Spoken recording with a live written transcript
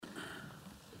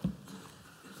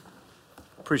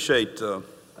appreciate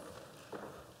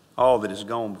all that has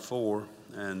gone before,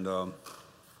 and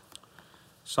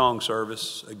song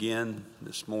service again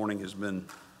this morning has been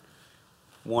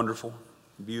wonderful,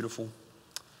 beautiful.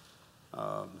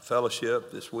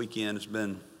 Fellowship this weekend has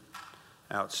been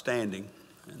outstanding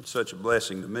and such a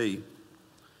blessing to me.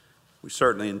 We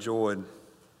certainly enjoyed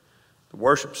the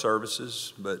worship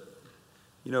services, but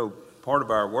you know, part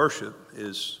of our worship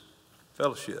is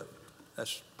fellowship.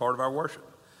 That's part of our worship.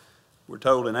 We're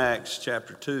told in Acts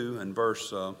chapter 2 and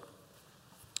verse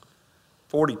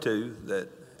 42 that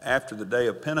after the day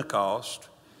of Pentecost,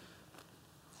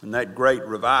 and that great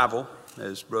revival,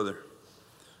 as Brother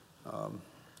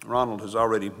Ronald has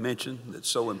already mentioned, that's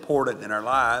so important in our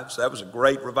lives, that was a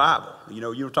great revival. You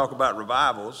know, you talk about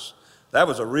revivals, that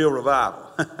was a real revival.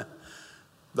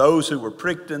 Those who were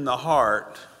pricked in the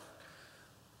heart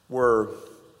were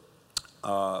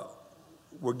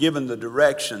given the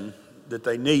direction that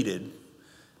they needed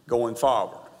going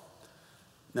forward.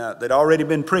 Now, they'd already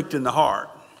been pricked in the heart.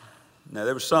 Now,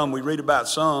 there was some, we read about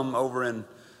some over in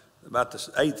about the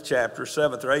 7th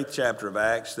or 8th chapter of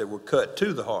Acts that were cut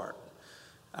to the heart.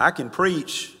 I can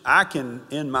preach,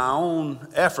 in my own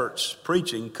efforts,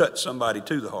 preaching, cut somebody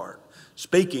to the heart.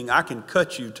 Speaking, I can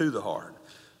cut you to the heart.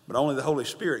 But only the Holy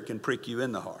Spirit can prick you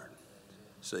in the heart.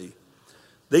 See,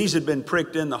 these had been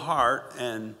pricked in the heart,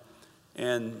 and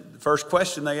the first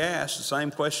question they asked, the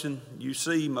same question you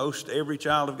see most every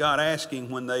child of God asking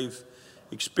when they've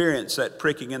experienced that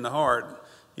pricking in the heart.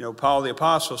 You know, Paul the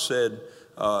Apostle said,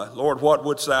 Lord, what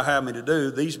wouldst thou have me to do?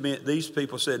 These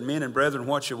people said, men and brethren,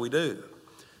 what shall we do?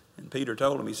 And Peter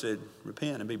told him, he said,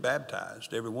 repent and be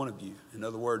baptized, every one of you. In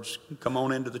other words, come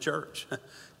on into the church.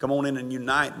 Come on in and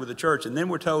unite with the church. And then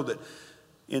we're told that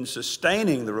in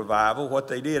sustaining the revival, what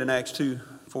they did in Acts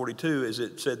 2:42 is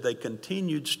it said they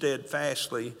continued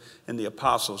steadfastly in the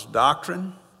apostles'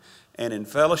 doctrine and in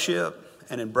fellowship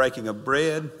and in breaking of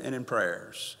bread and in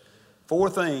prayers. 4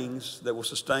 things that will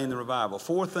sustain the revival.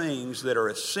 4 things that are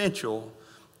essential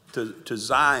to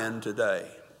Zion today.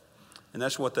 And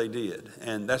that's what they did.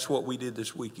 And that's what we did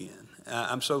this weekend.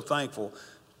 I'm so thankful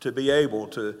to be able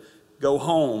to go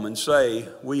home and say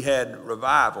we had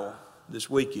revival this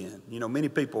weekend. You know, many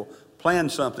people plan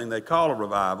something they call a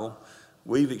revival.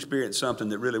 We've experienced something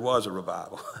that really was a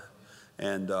revival.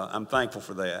 And I'm thankful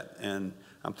for that. And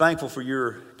I'm thankful for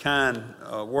your kind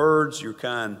words,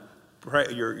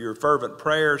 your fervent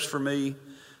prayers for me.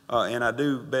 And I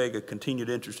do beg a continued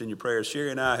interest in your prayers.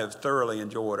 Sherry and I have thoroughly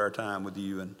enjoyed our time with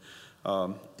you. And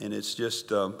it's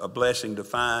just a blessing to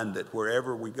find that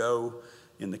wherever we go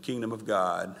in the kingdom of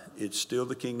God, it's still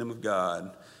the kingdom of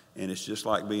God. And it's just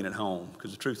like being at home.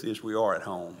 Because the truth is we are at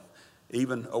home.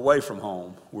 Even away from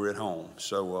home, we're at home.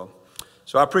 So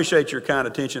I appreciate your kind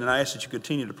attention, and I ask that you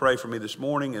continue to pray for me this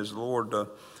morning as the Lord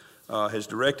has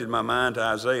directed my mind to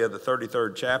Isaiah, the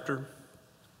 33rd chapter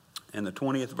and the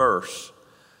 20th verse.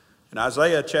 In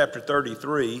Isaiah chapter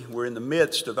 33, we're in the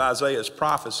midst of Isaiah's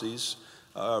prophecies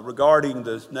regarding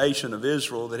the nation of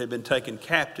Israel that had been taken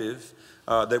captive,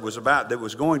 that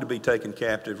was going to be taken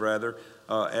captive, rather,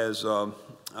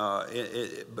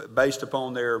 based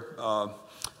upon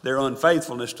their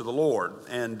unfaithfulness to the Lord.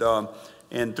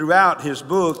 And throughout his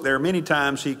book, there are many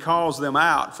times he calls them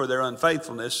out for their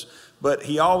unfaithfulness, but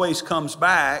he always comes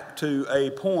back to a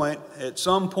point, at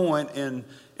some point in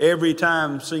every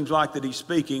time seems like that he's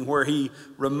speaking, where he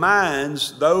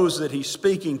reminds those that he's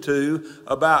speaking to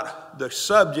about the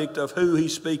subject of who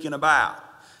he's speaking about.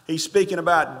 He's speaking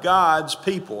about God's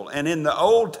people. And in the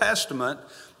Old Testament,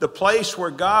 the place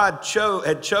where God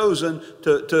had chosen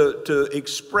to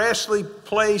expressly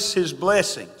place his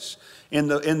blessings in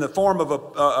the form of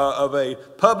a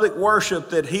public worship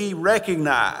that he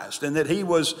recognized and that he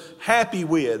was happy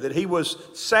with, that he was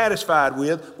satisfied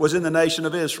with, was in the nation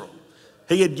of Israel.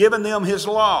 He had given them his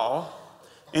law,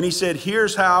 and he said,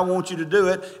 here's how I want you to do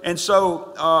it. And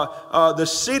so the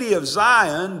city of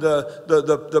Zion,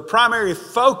 the primary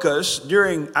focus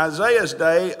during Isaiah's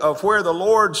day of where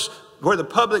the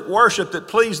public worship that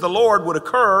pleased the Lord would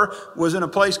occur was in a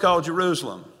place called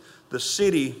Jerusalem. The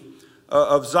city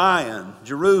of Zion,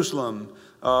 Jerusalem,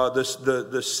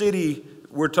 the city,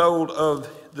 we're told, of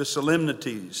the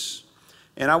solemnities.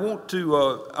 And I want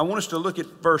us to look at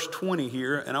verse 20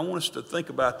 here, and I want us to think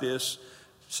about this.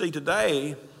 See,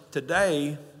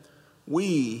 today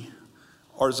we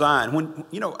are Zion.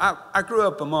 I grew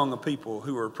up among a people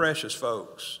who were precious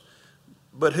folks,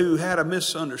 but who had a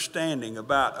misunderstanding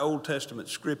about Old Testament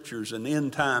scriptures and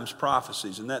end times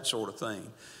prophecies and that sort of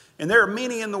thing. And there are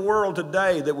many in the world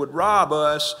today that would rob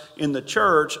us in the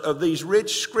church of these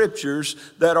rich scriptures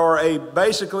that are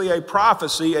basically a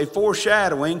prophecy, a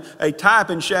foreshadowing, a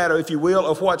type and shadow, if you will,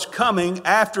 of what's coming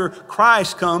after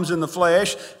Christ comes in the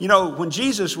flesh. You know, when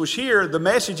Jesus was here, the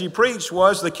message he preached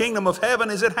was the kingdom of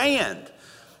heaven is at hand.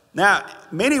 Now,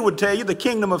 many would tell you the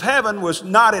kingdom of heaven was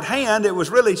not at hand. It was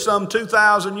really some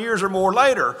 2,000 years or more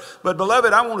later. But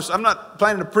beloved, I'm not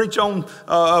planning to preach on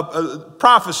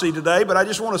prophecy today, but I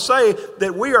just want to say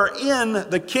that we are in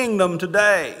the kingdom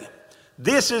today.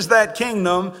 This is that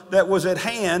kingdom that was at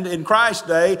hand in Christ's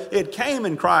day. It came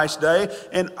in Christ's day,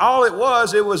 and all it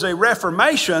was a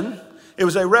reformation. It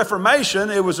was a reformation.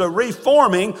 It was a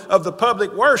reforming of the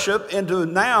public worship into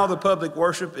now the public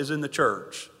worship is in the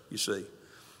church, you see.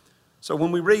 So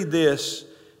when we read this,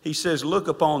 he says, look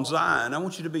upon Zion. I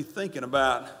want you to be thinking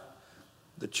about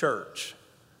the church,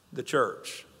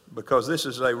 because this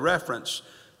is a reference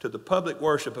to the public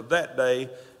worship of that day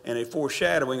and a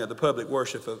foreshadowing of the public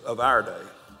worship of our day.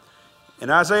 In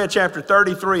Isaiah chapter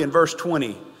 33 and verse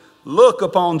 20, look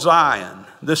upon Zion,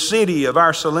 the city of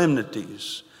our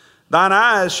solemnities. Thine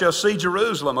eyes shall see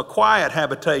Jerusalem, a quiet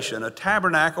habitation, a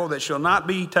tabernacle that shall not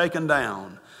be taken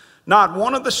down. Not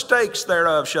one of the stakes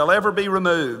thereof shall ever be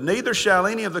removed, neither shall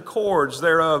any of the cords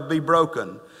thereof be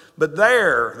broken. But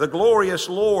there the glorious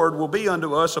Lord will be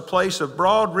unto us a place of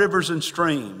broad rivers and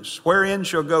streams, wherein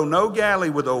shall go no galley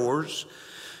with oars,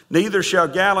 neither shall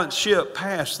gallant ship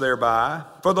pass thereby.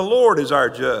 For the Lord is our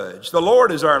judge, the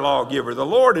Lord is our lawgiver, the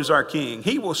Lord is our king.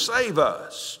 He will save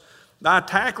us. Thy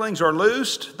tacklings are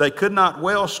loosed, they could not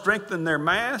well strengthen their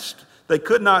mast. They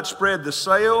could not spread the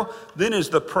sail. Then is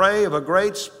the prey of a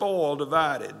great spoil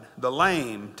divided. The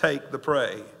lame take the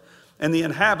prey. And the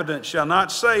inhabitants shall not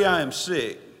say, I am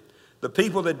sick. The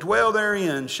people that dwell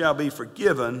therein shall be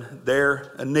forgiven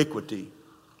their iniquity.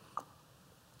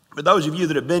 For those of you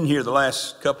that have been here the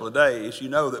last couple of days, you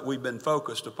know that we've been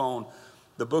focused upon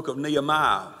the book of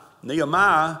Nehemiah.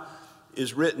 Nehemiah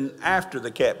is written after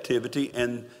the captivity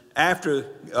and after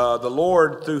the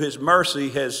Lord, through his mercy,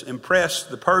 has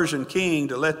impressed the Persian king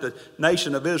to let the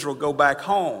nation of Israel go back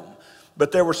home.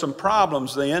 But there were some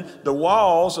problems then. The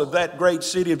walls of that great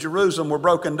city of Jerusalem were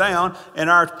broken down, and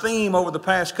our theme over the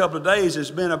past couple of days has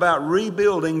been about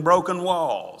rebuilding broken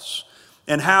walls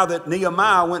and how that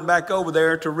Nehemiah went back over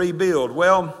there to rebuild.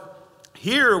 Well,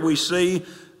 here we see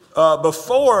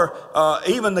before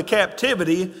even the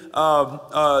captivity,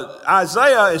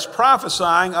 Isaiah is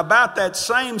prophesying about that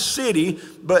same city,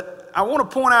 but I want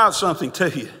to point out something to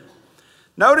you.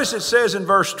 Notice it says in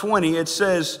verse 20, it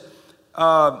says,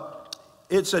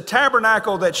 it's a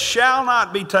tabernacle that shall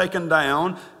not be taken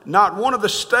down, not one of the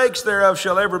stakes thereof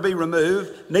shall ever be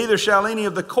removed, neither shall any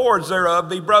of the cords thereof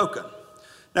be broken.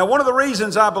 Now, one of the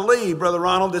reasons I believe, Brother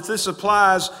Ronald, that this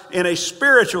applies in a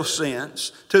spiritual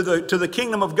sense to the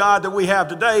kingdom of God that we have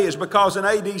today is because in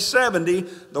AD 70,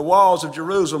 the walls of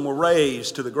Jerusalem were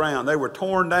razed to the ground. They were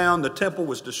torn down. The temple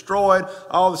was destroyed.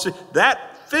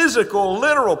 That physical,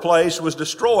 literal place was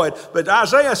destroyed. But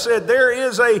Isaiah said there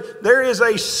is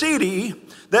a city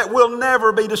that will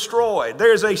never be destroyed.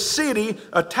 There is a city,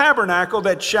 a tabernacle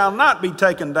that shall not be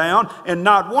taken down, and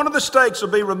not one of the stakes will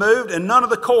be removed, and none of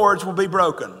the cords will be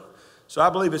broken. So I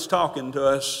believe it's talking to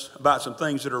us about some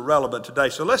things that are relevant today.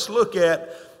 So let's look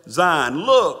at Zion.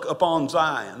 Look upon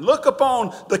Zion. Look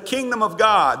upon the kingdom of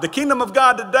God. The kingdom of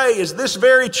God today is this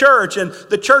very church and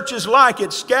the churches like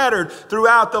it scattered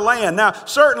throughout the land. Now,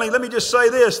 certainly, let me just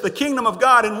say this. The kingdom of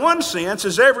God, in one sense,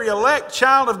 is every elect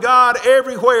child of God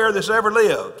everywhere that's ever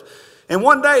lived. And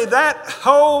one day that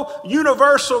whole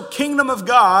universal kingdom of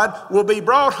God will be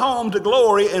brought home to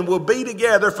glory and will be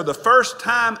together for the first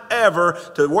time ever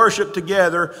to worship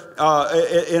together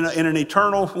in an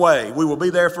eternal way. We will be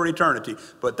there for eternity.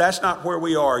 But that's not where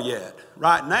we are yet.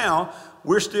 Right now,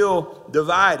 we're still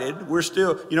divided. We're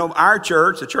still, our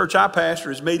church, the church I pastor,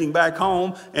 is meeting back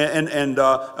home, and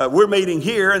we're meeting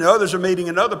here, and others are meeting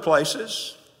in other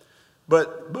places.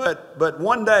 But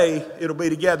one day it'll be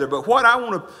together. But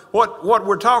what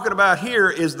we're talking about here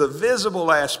is the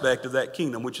visible aspect of that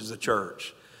kingdom, which is the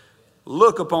church.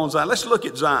 Look upon Zion. Let's look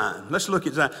at Zion. Let's look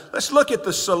at Zion. Let's look at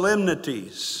the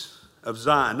solemnities of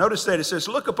Zion. Notice that it says,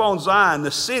 look upon Zion,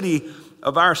 the city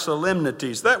of our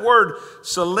solemnities. That word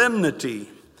solemnity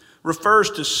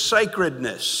refers to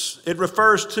sacredness. It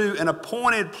refers to an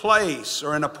appointed place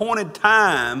or an appointed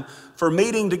time for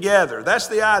meeting together. That's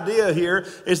the idea here,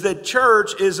 is that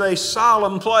church is a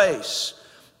solemn place.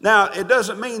 Now, it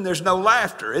doesn't mean there's no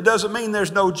laughter. It doesn't mean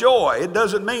there's no joy. It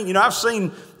doesn't mean, I've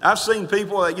seen I've seen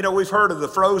people, we've heard of the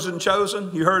frozen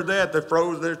chosen. You heard that?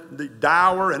 The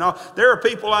dour and all. There are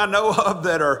people I know of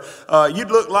that are, you'd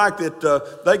look like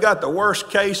that they got the worst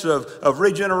case of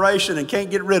regeneration and can't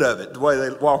get rid of it the way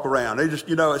they walk around. They just,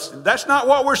 that's not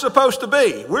what we're supposed to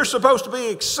be. We're supposed to be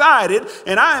excited,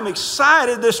 and I am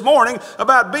excited this morning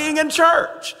about being in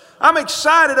church. I'm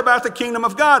excited about the kingdom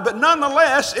of God, but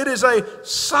nonetheless, it is a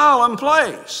solemn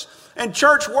place. And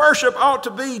church worship ought to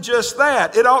be just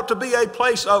that. It ought to be a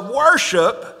place of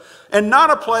worship and not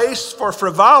a place for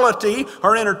frivolity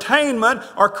or entertainment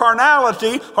or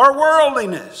carnality or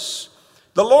worldliness.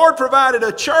 The Lord provided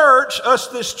this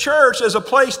church, as a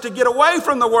place to get away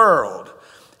from the world.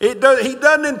 He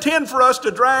doesn't intend for us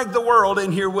to drag the world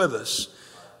in here with us.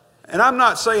 And I'm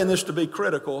not saying this to be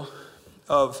critical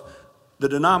of the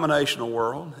denominational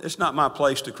world. It's not my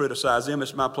place to criticize them.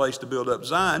 It's my place to build up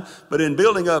Zion. But in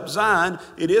building up Zion,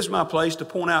 it is my place to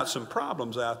point out some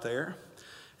problems out there.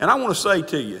 And I want to say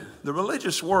to you, the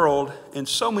religious world in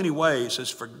so many ways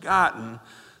has forgotten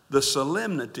the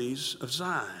solemnities of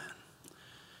Zion.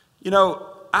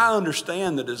 I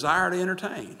understand the desire to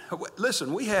entertain.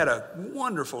 Listen, we had a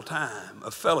wonderful time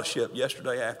of fellowship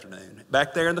yesterday afternoon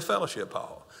back there in the fellowship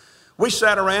hall. We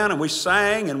sat around and we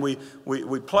sang and we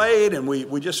played and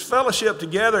we just fellowshiped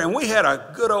together, and we had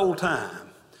a good old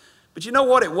time. But you know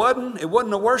what it wasn't? It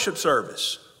wasn't a worship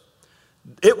service.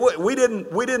 We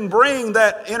didn't bring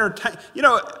that entertainment.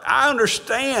 I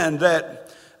understand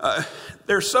that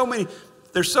there's so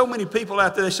many people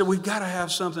out there. They say we've got to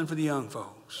have something for the young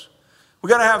folks. We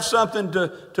got to have something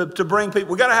to bring people.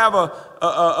 We got to have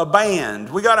a band.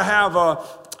 We got to have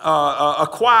a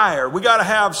choir. We got to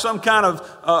have some kind of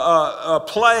a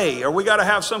play, or we got to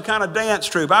have some kind of dance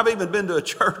troupe. I've even been to a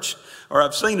church, or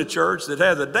I've seen a church that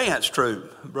has a dance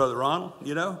troupe, Brother Ronald.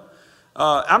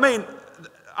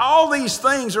 All these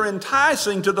things are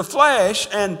enticing to the flesh,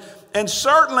 and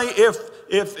certainly if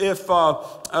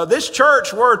this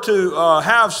church were to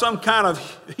have some kind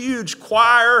of huge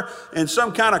choir and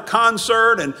some kind of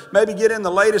concert and maybe get in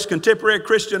the latest contemporary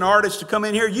Christian artists to come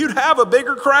in here, you'd have a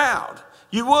bigger crowd.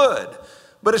 You would.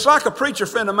 But it's like a preacher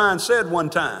friend of mine said one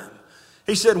time.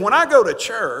 He said, when I go to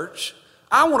church,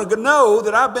 I want to know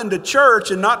that I've been to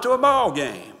church and not to a ball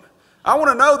game. I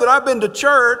want to know that I've been to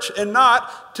church and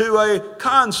not to a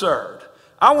concert.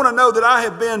 I want to know that I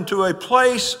have been to a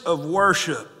place of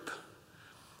worship.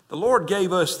 The Lord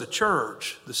gave us the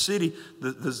church, the city.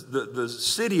 The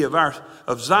city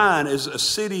of Zion is a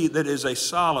city that is a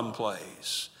solemn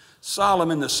place.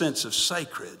 Solemn in the sense of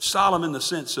sacred. Solemn in the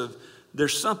sense of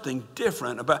there's something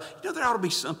different about, there ought to be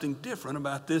something different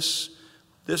about this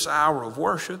hour of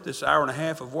worship, this hour and a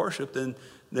half of worship than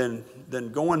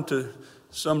going to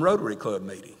some Rotary Club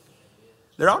meeting.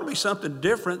 There ought to be something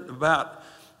different about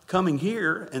coming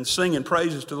here and singing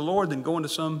praises to the Lord than going to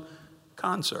some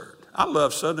concert. I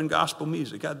love Southern gospel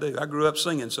music. I do. I grew up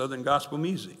singing Southern gospel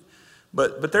music.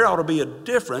 But there ought to be a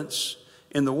difference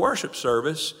in the worship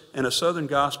service and a Southern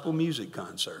gospel music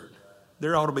concert.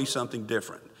 There ought to be something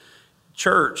different.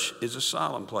 Church is a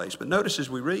solemn place. But notice as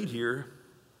we read here,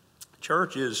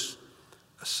 church is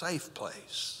a safe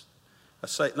place.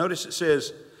 Notice it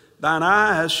says, thine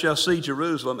eyes shall see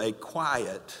Jerusalem, a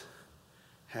quiet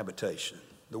habitation.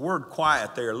 The word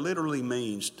quiet there literally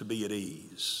means to be at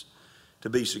ease, to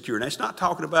be secure. Now, it's not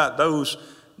talking about those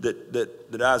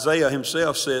that Isaiah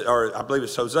himself said, or I believe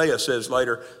it's Hosea says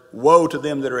later, woe to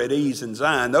them that are at ease in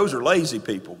Zion. Those are lazy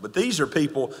people. But these are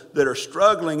people that are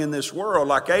struggling in this world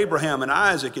like Abraham and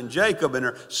Isaac and Jacob, and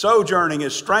are sojourning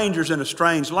as strangers in a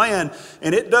strange land.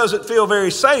 And it doesn't feel very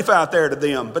safe out there to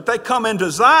them. But they come into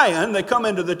Zion, they come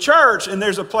into the church, and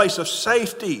there's a place of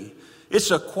safety. It's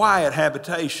a quiet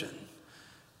habitation.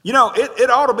 It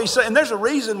ought to be said, and there's a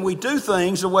reason we do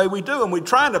things the way we do, and we're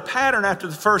trying to pattern after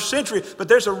the first century, but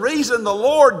there's a reason the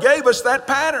Lord gave us that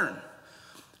pattern.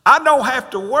 I don't have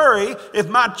to worry if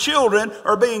my children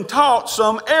are being taught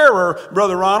some error,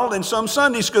 Brother Ronald, in some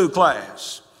Sunday school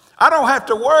class. I don't have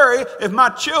to worry if my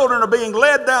children are being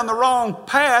led down the wrong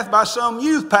path by some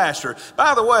youth pastor.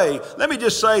 By the way, let me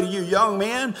just say to you young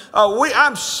men,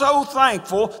 I'm so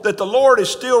thankful that the Lord is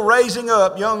still raising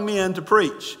up young men to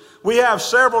preach. We have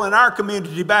several in our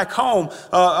community back home.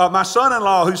 My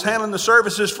son-in-law who's handling the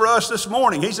services for us this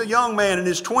morning, he's a young man in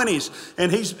his 20s,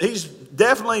 and he's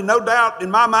definitely, no doubt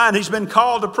in my mind, he's been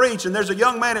called to preach. And there's a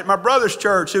young man at my brother's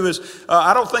church who is,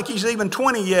 I don't think he's even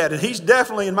 20 yet, and he's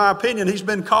definitely, in my opinion, he's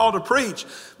been called to preach.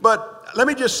 But let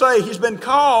me just say, he's been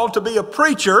called to be a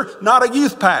preacher, not a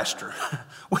youth pastor.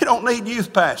 We don't need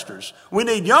youth pastors. We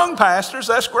need young pastors,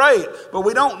 that's great, but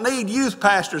we don't need youth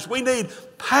pastors. We need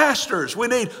pastors. We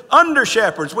need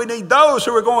under-shepherds. We need those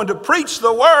who are going to preach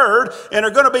the word and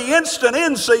are going to be instant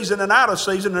in season and out of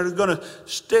season and are going to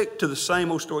stick to the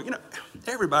same old story. You know,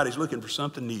 everybody's looking for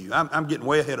something new. I'm getting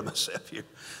way ahead of myself here.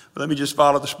 But let me just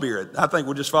follow the Spirit. I think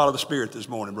we'll just follow the Spirit this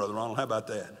morning, Brother Ronald. How about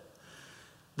that?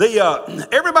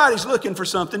 Everybody's looking for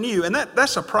something new, and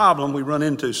that's a problem we run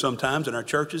into sometimes in our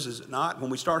churches, is it not? When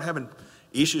we start having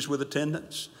issues with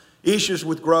attendance, issues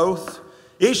with growth,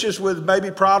 issues with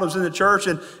maybe problems in the church,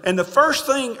 and the first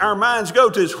thing our minds go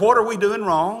to is, what are we doing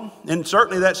wrong? And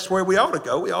certainly that's where we ought to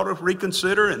go. We ought to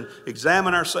reconsider and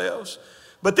examine ourselves.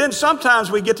 But then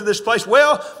sometimes we get to this place,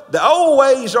 well, the old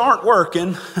ways aren't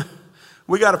working.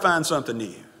 We got to find something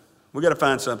new. We got to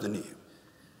find something new.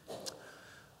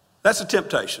 That's a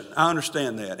temptation. I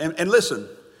understand that. And listen,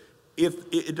 if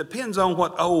it depends on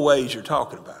what old ways you're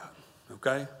talking about,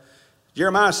 okay?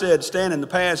 Jeremiah said, stand in the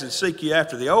paths and seek ye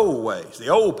after the old ways, the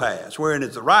old paths, wherein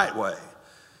it's the right way.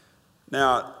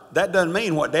 Now, that doesn't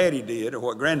mean what Daddy did or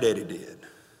what Granddaddy did.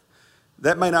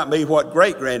 That may not be what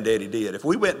great-granddaddy did. If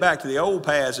we went back to the old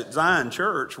paths at Zion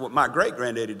Church, what my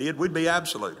great-granddaddy did, we'd be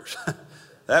absoluters.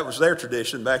 That was their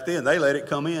tradition back then. They let it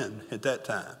come in at that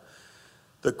time.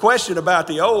 The question about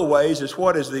the old ways is,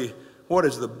 what does the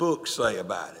book say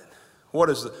about it? What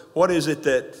is it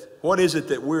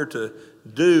that we're to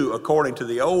do according to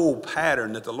the old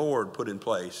pattern that the Lord put in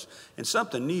place? And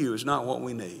something new is not what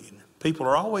we need. People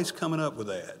are always coming up with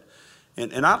that.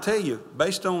 And I'll tell you,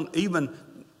 based on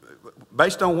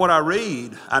what I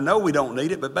read, I know we don't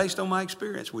need it, but based on my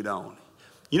experience, we don't.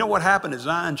 You know what happened at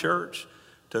Zion Church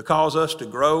to cause us to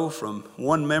grow from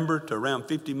 1 member to around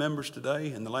 50 members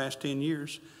today in the last 10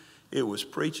 years? It was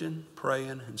preaching,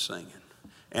 praying, and singing,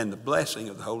 and the blessing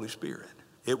of the Holy Spirit.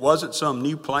 It wasn't some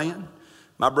new plan.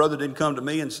 My brother didn't come to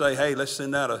me and say, hey, let's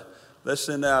send out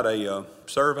a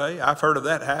survey. I've heard of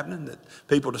that happening, that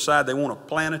people decide they want to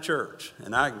plant a church.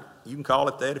 And you can call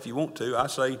it that if you want to. I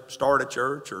say start a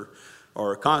church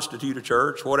or constitute a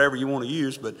church, whatever you want to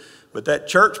use. But that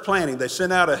church planting, they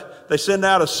send out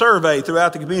a survey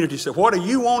throughout the community. Said, what do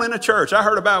you want in a church? I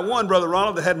heard about one, Brother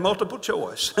Ronald, that had multiple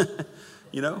choice.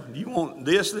 You know, you want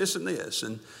this, this, and this.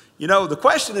 And, you know, the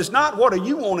question is not what do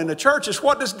you want in a church, it's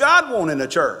what does God want in a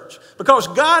church? Because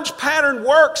God's pattern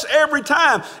works every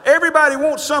time. Everybody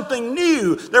wants something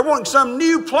new. They're wanting some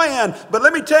new plan. But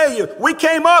let me tell you, we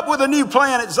came up with a new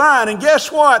plan at Zion, and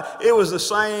guess what? It was the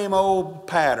same old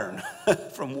pattern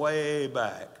from way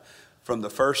back, from the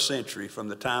first century, from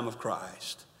the time of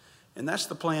Christ. And that's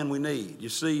the plan we need. You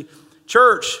see,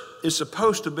 church is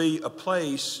supposed to be a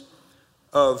place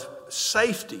of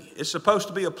safety. It's supposed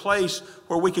to be a place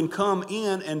where we can come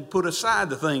in and put aside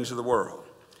the things of the world.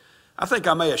 I think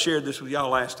I may have shared this with y'all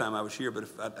last time I was here, but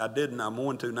if I didn't, I'm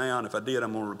going to now, and if I did,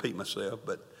 I'm going to repeat myself.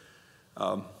 But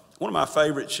one of my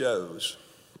favorite shows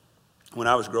when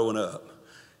I was growing up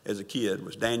as a kid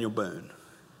was Daniel Boone.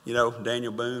 You know,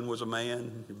 Daniel Boone was a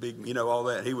man, big, you know, all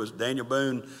that. He was Daniel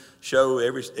Boone show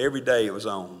every day it was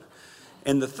on.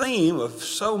 And the theme of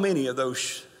so many of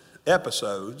those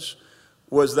episodes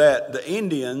was that the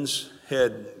Indians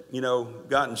had, you know,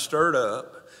 gotten stirred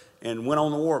up and went on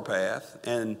the warpath,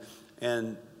 and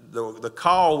the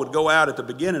call would go out at the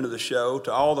beginning of the show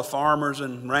to all the farmers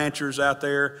and ranchers out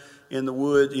there in the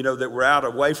woods, you know, that were out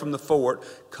away from the fort,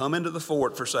 come into the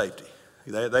fort for safety.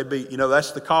 They'd be, you know,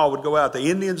 that's the call would go out. The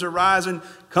Indians are rising,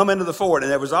 come into the fort.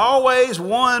 And there was always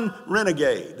one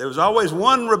renegade. There was always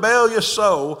one rebellious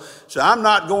soul. So I'm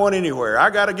not going anywhere. I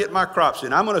got to get my crops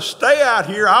in. I'm going to stay out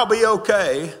here. I'll be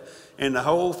okay. And the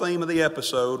whole theme of the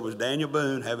episode was Daniel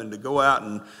Boone having to go out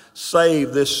and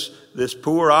save this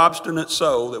poor obstinate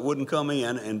soul that wouldn't come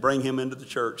in and bring him into the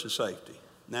church to safety.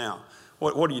 Now,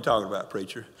 what are you talking about,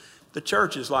 preacher? The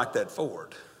church is like that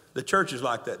fort. The church is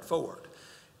like that fort.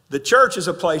 The church is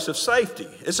a place of safety.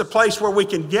 It's a place where we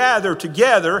can gather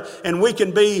together and we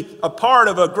can be a part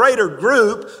of a greater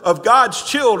group of God's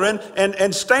children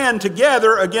and stand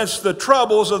together against the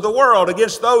troubles of the world,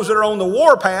 against those that are on the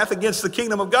warpath, against the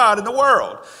kingdom of God in the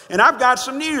world. And I've got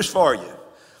some news for you.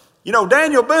 You know,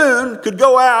 Daniel Boone could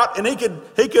go out and he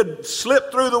could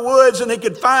slip through the woods and he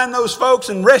could find those folks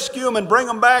and rescue them and bring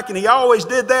them back, and he always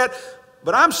did that.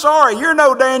 But I'm sorry, you're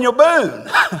no Daniel Boone,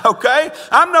 okay?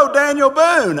 I'm no Daniel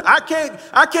Boone. I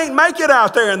can't make it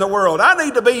out there in the world. I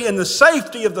need to be in the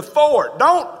safety of the fort.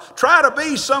 Don't try to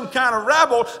be some kind of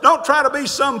rebel. Don't try to be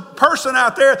some person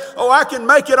out there, oh, I can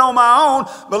make it on my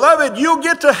own. Beloved, you'll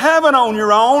get to heaven on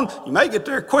your own. You may get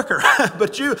there quicker,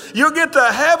 but you'll get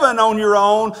to heaven on your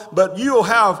own, but you'll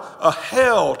have a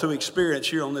hell to experience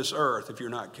here on this earth if you're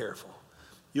not careful.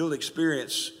 You'll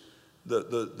experience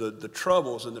the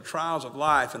troubles and the trials of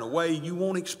life in a way you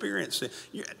won't experience it.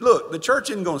 Look, the church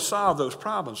isn't going to solve those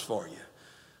problems for you,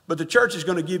 but the church is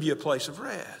going to give you a place of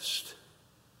rest,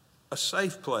 a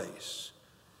safe place.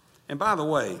 And by the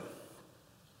way,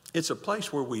 it's a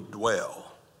place where we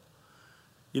dwell.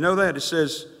 You know that? It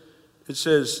says,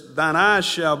 thine eyes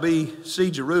shall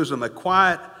see Jerusalem, a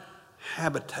quiet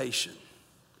habitation.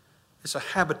 It's a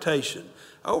habitation.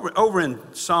 Over in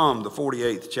Psalm, the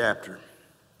 48th chapter,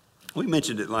 we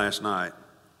mentioned it last night.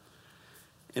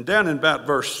 And down in about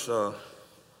verse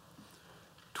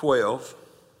 12,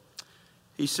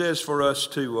 he says for us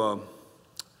to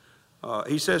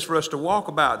walk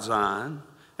about Zion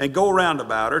and go round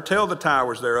about her, tell the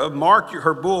towers thereof, mark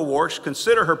her bulwarks,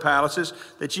 consider her palaces,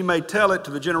 that ye may tell it to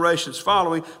the generations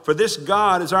following. For this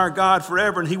God is our God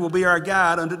forever, and he will be our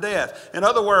guide unto death. In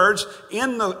other words,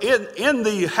 in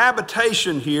the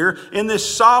habitation here, in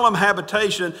this solemn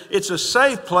habitation, it's a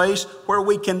safe place where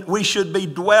we should be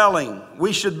dwelling.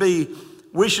 We should be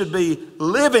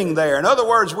living there. In other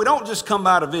words, we don't just come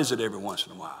by to visit every once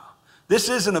in a while. This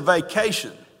isn't a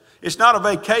vacation. It's not a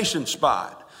vacation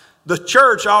spot. The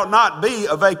church ought not be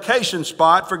a vacation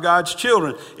spot for God's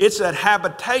children. It's a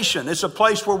habitation. It's a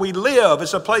place where we live.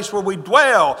 It's a place where we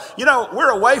dwell. You know, we're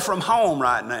away from home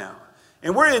right now,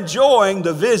 and we're enjoying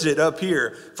the visit up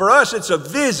here. For us, it's a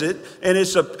visit,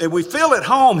 and we feel at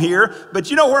home here, but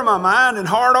you know where my mind and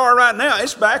heart are right now?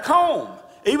 It's back home.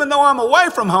 Even though I'm away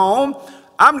from home,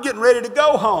 I'm getting ready to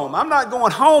go home. I'm not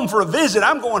going home for a visit.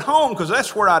 I'm going home because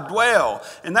that's where I dwell.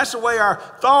 And that's the way our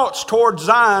thoughts towards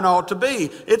Zion ought to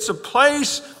be. It's a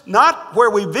place not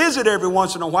where we visit every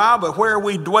once in a while, but where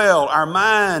we dwell. Our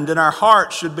mind and our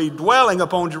heart should be dwelling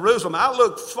upon Jerusalem. I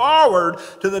look forward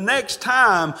to the next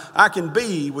time I can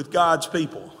be with God's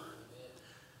people.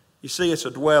 You see, it's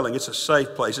a dwelling. It's a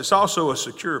safe place. It's also a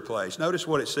secure place. Notice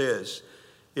what it says.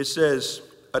 It says,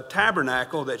 a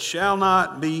tabernacle that shall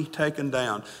not be taken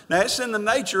down. Now, it's in the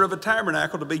nature of a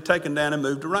tabernacle to be taken down and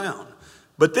moved around.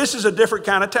 But this is a different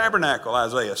kind of tabernacle,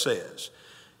 Isaiah says.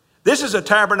 This is a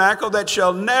tabernacle that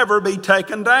shall never be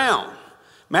taken down.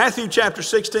 Matthew chapter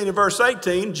 16 and verse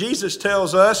 18, Jesus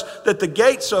tells us that the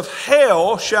gates of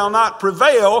hell shall not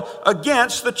prevail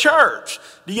against the church.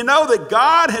 Do you know that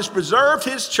God has preserved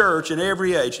his church in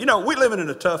every age? You know, we're living in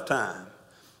a tough time.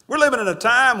 We're living in a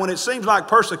time when it seems like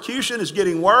persecution is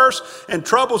getting worse and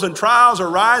troubles and trials are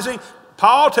rising.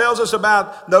 Paul tells us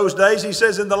about those days. He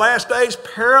says, in the last days,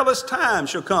 perilous times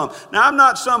shall come. Now, I'm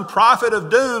not some prophet of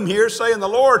doom here saying the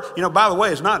Lord, you know, by the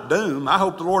way, it's not doom. I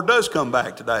hope the Lord does come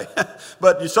back today.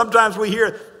 But sometimes we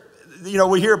hear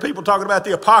people talking about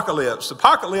the apocalypse.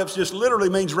 Apocalypse just literally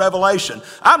means revelation.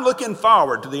 I'm looking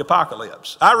forward to the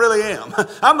apocalypse. I really am.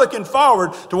 I'm looking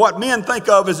forward to what men think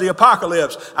of as the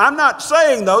apocalypse. I'm not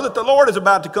saying, though, that the Lord is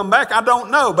about to come back. I don't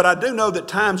know, but I do know that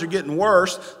times are getting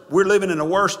worse. We're living in a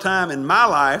worse time in my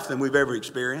life than we've ever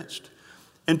experienced.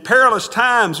 And perilous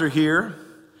times are here.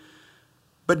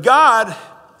 But God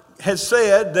has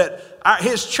said that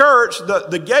his church,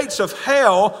 the gates of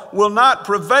hell will not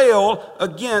prevail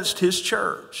against his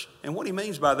church. And what he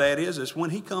means by that is when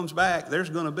he comes back, there's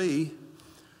going to be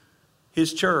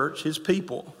his church, his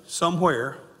people,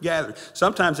 somewhere gathered.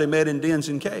 Sometimes they met in dens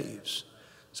and caves.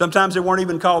 Sometimes they weren't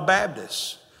even called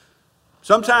Baptists.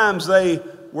 Sometimes they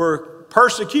were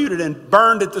persecuted and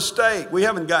burned at the stake. We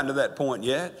haven't gotten to that point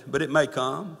yet, but it may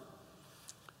come.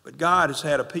 But God has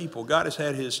had a people. God has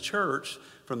had his church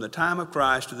from the time of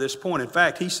Christ to this point. In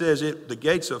fact, he says the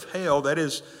gates of hell, that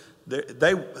is,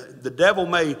 the devil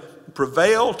may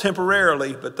prevail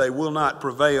temporarily, but they will not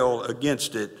prevail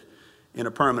against it in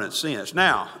a permanent sense.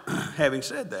 Now, having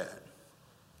said that,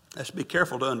 let's be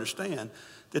careful to understand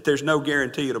that there's no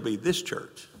guarantee it'll be this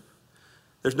church.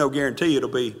 There's no guarantee it'll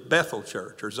be Bethel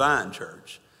Church or Zion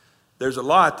Church. There's a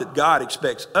lot that God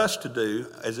expects us to do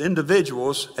as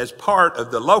individuals, as part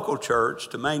of the local church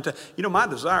to maintain. You know, my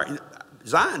desire,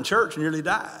 Zion Church nearly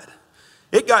died.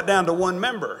 It got down to one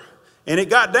member. And it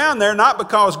got down there not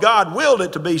because God willed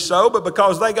it to be so, but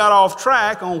because they got off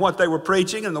track on what they were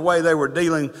preaching and the way they were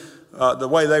dealing, the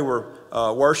way they were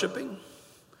worshiping.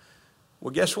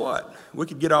 Well, guess what? We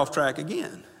could get off track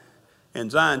again. And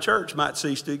Zion Church might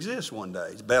cease to exist one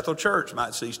day. Bethel Church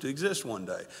might cease to exist one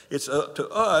day. It's up to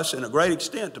us, in a great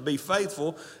extent, to be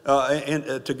faithful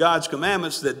to God's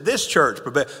commandments that this church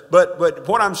prevails. But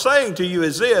what I'm saying to you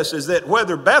is this, is that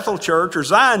whether Bethel Church or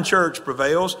Zion Church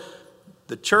prevails,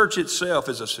 the church itself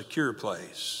is a secure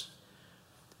place.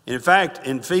 And in fact,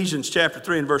 in Ephesians chapter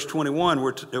 3 and verse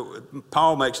 21,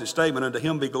 Paul makes a statement, unto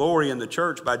him be glory in the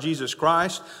church by Jesus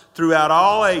Christ throughout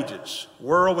all ages,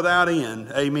 world without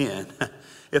end. Amen.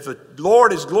 If the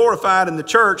Lord is glorified in the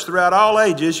church throughout all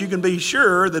ages, you can be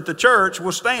sure that the church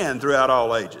will stand throughout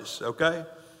all ages, okay?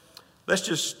 Let's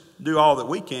just do all that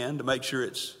we can to make sure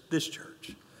it's this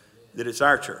church, that it's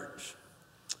our church.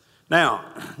 Now,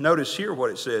 notice here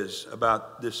what it says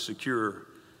about this secure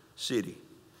city.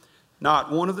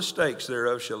 Not one of the stakes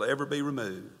thereof shall ever be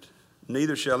removed,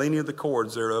 neither shall any of the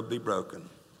cords thereof be broken.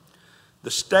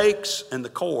 The stakes and the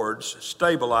cords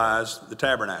stabilized the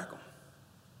tabernacle.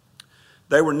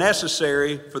 They were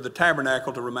necessary for the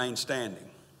tabernacle to remain standing.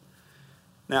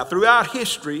 Now, throughout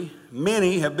history,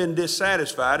 many have been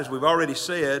dissatisfied, as we've already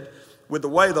said, with the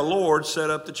way the Lord set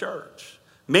up the church.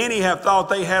 Many have thought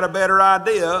they had a better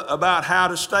idea about how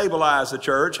to stabilize the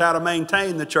church, how to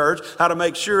maintain the church, how to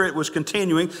make sure it was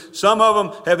continuing. Some of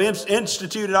them have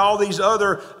instituted all these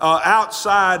other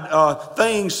outside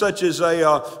things, such as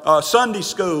Sunday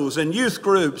schools and youth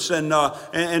groups and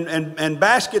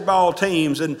basketball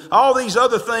teams and all these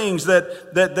other things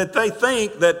that they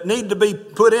think that need to be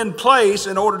put in place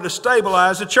in order to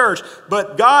stabilize the church.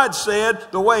 But God said,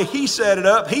 the way He set it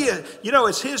up,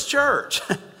 it's His church.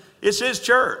 It's His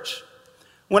church.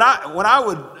 When I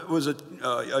was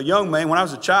a young man, when I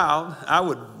was a child, I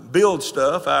would build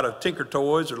stuff out of Tinker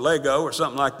Toys or Lego or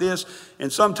something like this.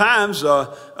 And sometimes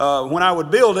when I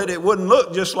would build it, it wouldn't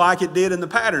look just like it did in the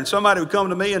pattern. Somebody would come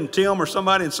to me, and Tim or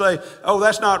somebody, and say, "Oh,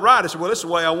 that's not right." I said, "Well, this is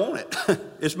the way I want it.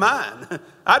 It's mine.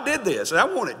 I did this. I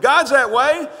want it." God's that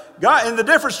way. God, and the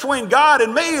difference between God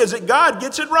and me is that God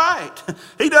gets it right.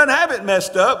 He doesn't have it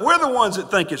messed up. We're the ones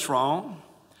that think it's wrong.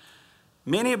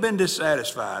 Many have been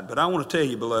dissatisfied, but I want to tell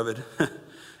you, beloved,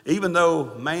 even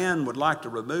though man would like to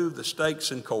remove the stakes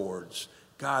and cords,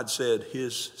 God said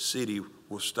His city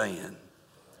will stand.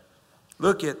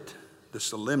 Look at the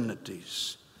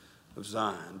solemnities of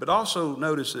Zion. But also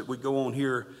notice that we go on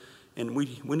here and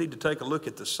we need to take a look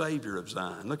at the Savior of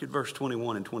Zion. Look at verse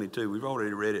 21 and 22. We've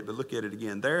already read it, but look at it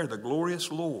again. There the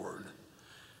glorious Lord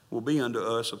will be unto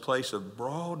us a place of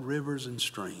broad rivers and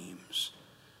streams.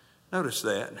 Notice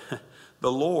that.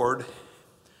 The Lord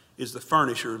is the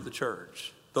furnisher of the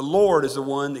church. The Lord is the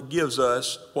one that gives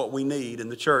us what we need in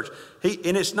the church.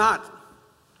 And it's not,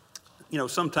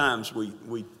 sometimes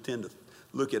we tend to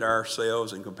look at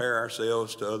ourselves and compare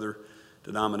ourselves to other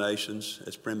denominations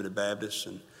as Primitive Baptists,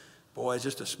 and boy, it's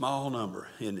just a small number.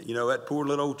 And that poor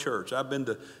little old church. I've been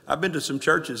to some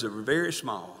churches that were very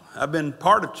small. I've been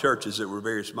part of churches that were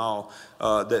very small,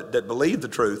 that believed the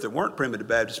truth, that weren't Primitive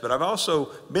Baptists. But I've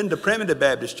also been to Primitive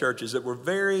Baptist churches that were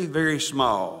very, very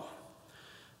small.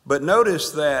 But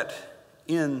notice that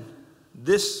in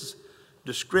this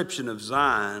description of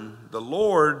Zion, the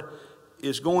Lord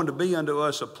is going to be unto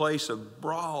us a place of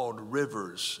broad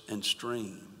rivers and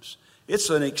streams. It's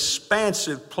an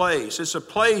expansive place. It's a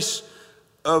place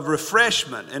of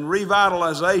refreshment and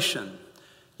revitalization.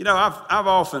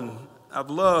 I've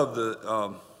loved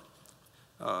the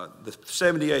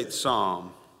 78th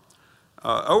Psalm.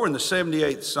 Over in the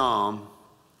 78th Psalm,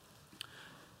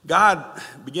 God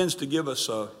begins to give us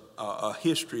a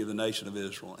history of the nation of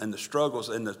Israel and the struggles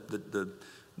and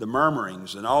the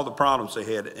murmurings and all the problems they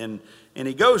had. And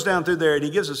He goes down through there and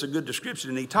He gives us a good description.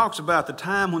 And He talks about the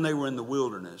time when they were in the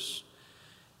wilderness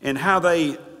and how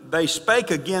they spake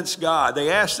against God.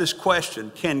 They asked this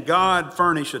question: can God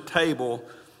furnish a table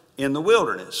in the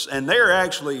wilderness? And they're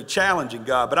actually challenging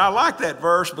God. But I like that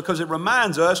verse because it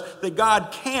reminds us that God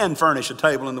can furnish a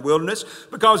table in the wilderness,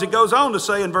 because it goes on to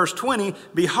say in verse 20,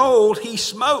 "Behold, He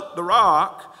smote the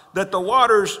rock that the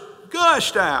waters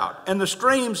gushed out and the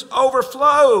streams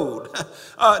overflowed."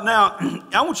 Now,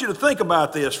 I want you to think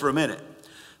about this for a minute.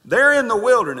 They're in the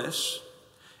wilderness.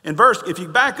 If you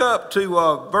back up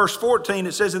to verse 14,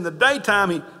 it says, "In the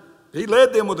daytime he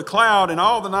led them with a cloud, and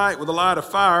all the night with a light of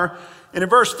fire." And in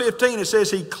verse 15, it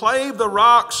says, "He clave the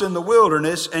rocks in the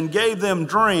wilderness and gave them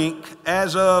drink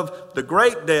as of the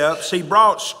great depths. He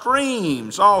brought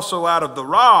streams also out of the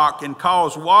rock and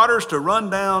caused waters to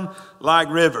run down like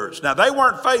rivers." Now, they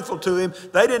weren't faithful to Him.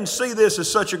 They didn't see this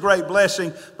as such a great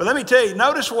blessing. But let me tell you,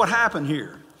 notice what happened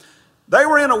here. They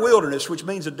were in a wilderness, which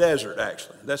means a desert,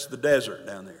 actually. That's the desert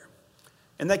down there.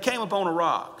 And they came upon a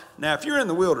rock. Now, if you're in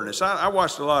the wilderness, I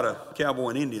watched a lot of cowboy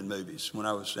and Indian movies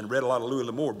and read a lot of Louis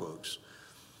L'Amour books.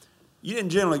 You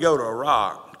didn't generally go to a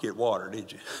rock to get water,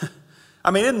 did you?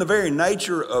 I mean, isn't the very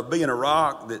nature of being a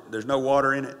rock that there's no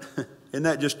water in it? Isn't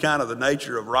that just kind of the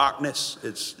nature of rockness?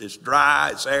 It's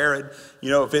dry, it's arid.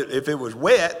 If it was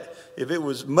wet, if it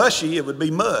was mushy, it would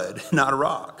be mud, not a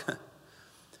rock.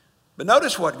 But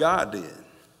notice what God did.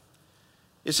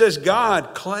 It says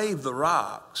God clave the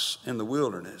rocks in the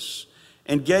wilderness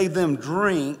and gave them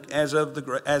drink as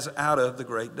out of the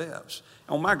great depths.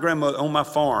 On my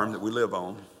farm that we live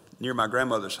on, near my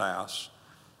grandmother's house,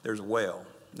 there's a well.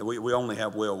 We only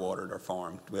have well water at our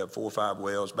farm. We have 4 or 5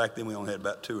 wells. Back then we only had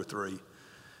about 2 or 3.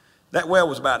 That well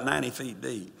was about 90 feet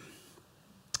deep.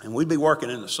 And we'd be working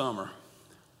in the summer.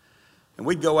 And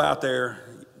we'd go out there,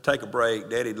 take a break.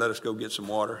 Daddy'd let us go get some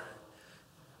water.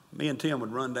 Me and Tim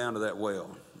would run down to that well.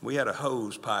 We had a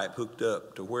hose pipe hooked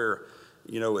up to where,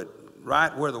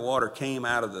 right where the water came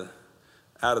out of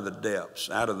the depths,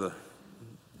 out of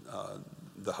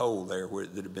the hole there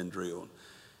that had been drilled.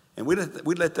 And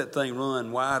we'd let that thing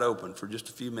run wide open for just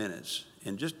a few minutes.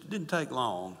 And just it didn't take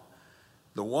long.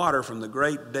 The water from the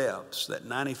great depths, that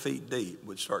 90 feet deep,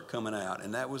 would start coming out.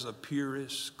 And that was the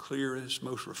purest, clearest,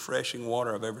 most refreshing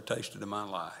water I've ever tasted in my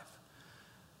life.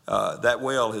 That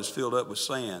well has filled up with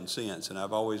sand since, and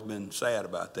I've always been sad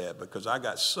about that because I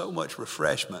got so much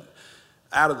refreshment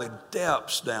out of the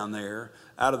depths down there,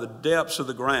 out of the depths of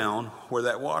the ground where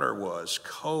that water was,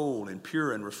 cold and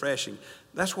pure and refreshing.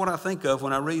 That's what I think of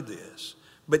when I read this.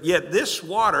 But yet this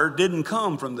water didn't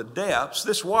come from the depths.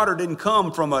 This water didn't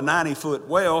come from a 90-foot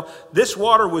well. This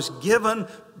water was given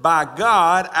by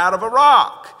God out of a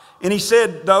rock. And he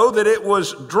said, though, that it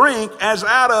was drink as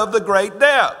out of the great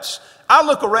depths. I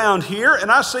look around here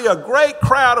and I see a great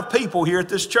crowd of people here at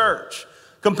this church.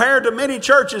 Compared to many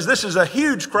churches, this is a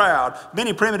huge crowd,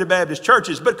 many Primitive Baptist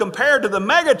churches. But compared to the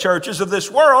mega churches of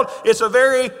this world, it's a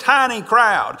very tiny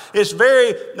crowd. It's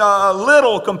very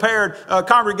little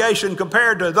congregation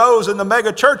compared to those in the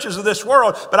mega churches of this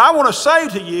world. But I want to say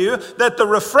to you that the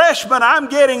refreshment I'm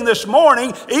getting this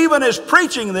morning, even as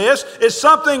preaching this, is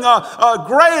something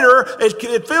greater.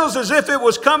 It feels as if it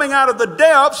was coming out of the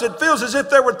depths. It feels as if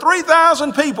there were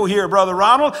 3,000 people here, Brother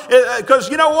Ronald. Because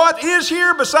you know what is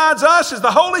here besides us is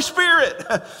the Holy Spirit.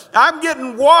 I'm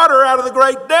getting water out of the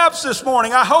great depths this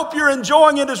morning. I hope you're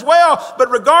enjoying it as well.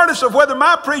 But regardless of whether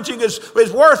my preaching is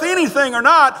worth anything or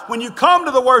not, when you come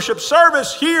to the worship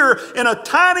service here in a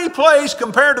tiny place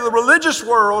compared to the religious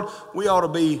world, we ought to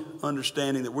be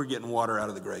understanding that we're getting water out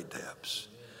of the great depths.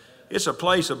 It's a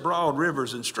place of broad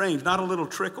rivers and streams, not a little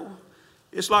trickle.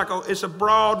 It's a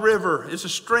broad river. It's a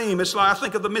stream. It's like, I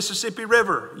think of the Mississippi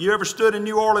River. You ever stood in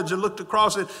New Orleans and looked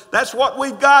across it? That's what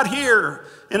we've got here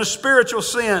in a spiritual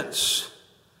sense.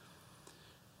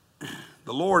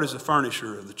 The Lord is the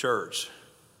furnisher of the church.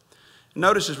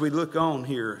 Notice as we look on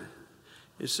here,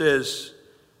 it says,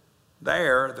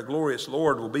 there the glorious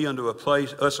Lord will be unto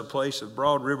us a place of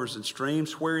broad rivers and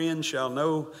streams, wherein shall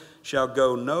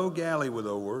go no galley with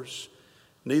oars,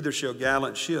 neither shall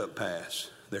gallant ship pass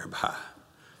thereby.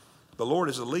 The Lord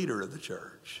is the leader of the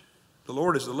church. The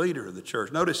Lord is the leader of the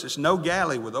church. Notice it's no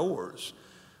galley with oars.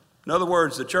 In other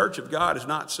words, the church of God is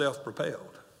not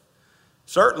self-propelled.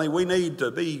 Certainly we need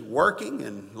to be working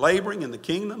and laboring in the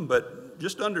kingdom, but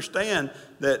just understand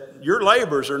that your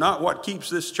labors are not what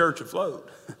keeps this church afloat.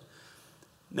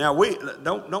 Now,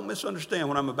 don't misunderstand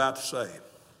what I'm about to say.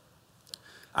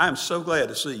 I am so glad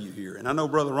to see you here. And I know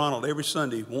Brother Ronald every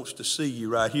Sunday wants to see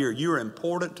you right here. You're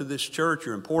important to this church.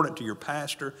 You're important to your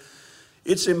pastor.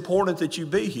 It's important that you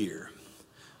be here.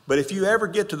 But if you ever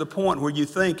get to the point where you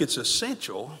think it's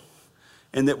essential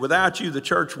and that without you the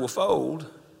church will fold,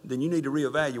 then you need to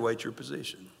reevaluate your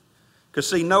position. Because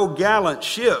see, no gallant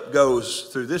ship goes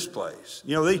through this place.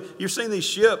 You know, you've seen these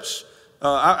ships.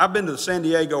 I've been to the San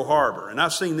Diego harbor, and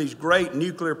I've seen these great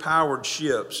nuclear-powered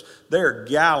ships. They're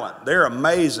gallant. They're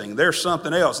amazing. They're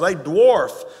something else. They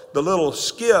dwarf the little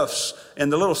skiffs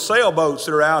and the little sailboats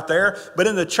that are out there. But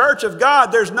in the church of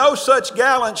God, there's no such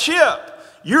gallant ship.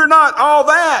 You're not all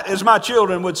that, as my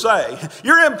children would say.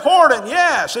 You're important,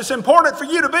 yes. It's important for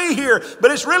you to be here,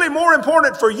 but it's really more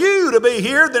important for you to be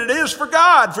here than it is for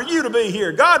God for you to be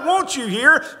here. God wants you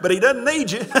here, but He doesn't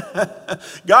need you.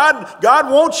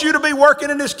 God wants you to be working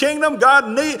in His kingdom.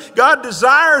 God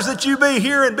desires that you be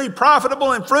here and be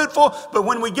profitable and fruitful, but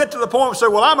when we get to the point where we say,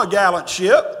 well, I'm a gallant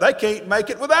ship. They can't make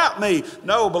it without me.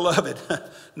 No, beloved.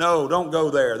 No, don't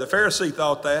go there. The Pharisee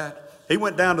thought that. He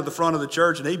went down to the front of the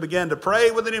church and he began to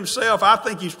pray within himself. I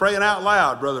think he's praying out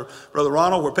loud, Brother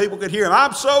Ronald, where people could hear him.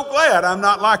 I'm so glad I'm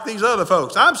not like these other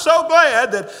folks. I'm so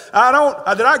glad that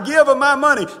I give them my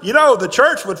money. You know, the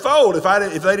church would fold if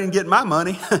they didn't get my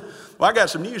money. Well, I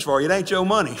got some news for you. It ain't your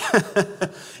money.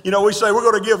 You know, we say we're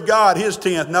going to give God His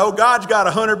 10th. No, God's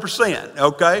got 100%,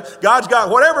 okay? God's got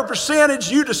whatever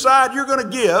percentage you decide you're going to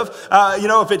give. You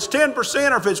know, if it's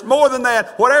 10% or if it's more than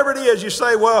that, whatever it is, you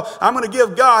say, well, I'm going to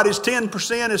give God His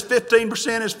 10%, His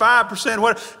 15%, His 5%,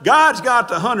 whatever. God's got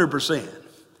the 100%.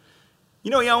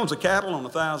 You know, He owns the cattle on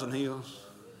 1,000 hills.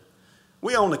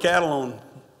 We own the cattle on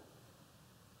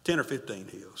 10 or 15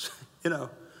 hills, you know.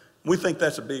 We think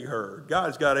that's a big herd.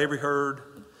 God's got every herd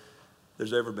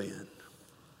there's ever been.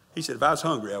 He said, if I was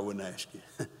hungry, I wouldn't ask you.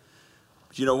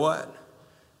 But you know what?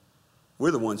 We're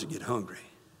the ones that get hungry.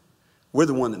 We're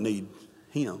the one that need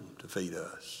him to feed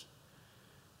us.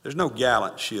 There's no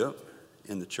gallant ship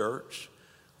in the church.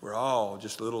 We're all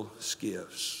just little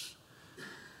skiffs.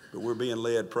 But we're being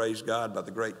led, praise God, by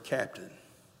the great captain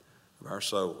of our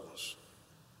souls.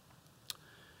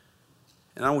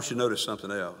 And I want you to notice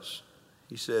something else.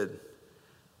 He said,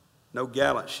 no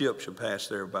gallant ship shall pass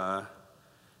thereby.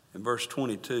 In verse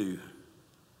 22,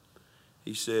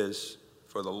 he says,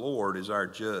 for the Lord is our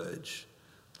judge.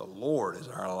 The Lord is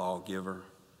our lawgiver.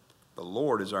 The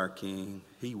Lord is our king.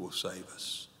 He will save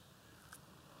us.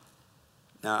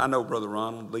 Now, I know Brother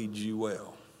Ronald leads you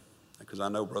well, because I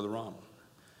know Brother Ronald.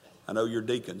 I know your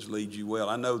deacons lead you well.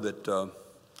 I know that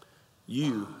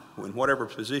you, in whatever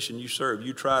position you serve,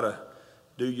 you try to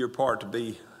do your part to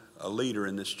be a leader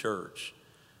in this church.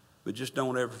 But just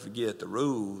don't ever forget, the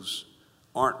rules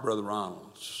aren't Brother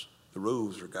Ronald's. The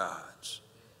rules are God's.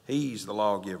 He's the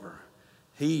lawgiver.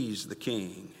 He's the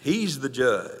king. He's the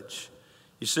judge.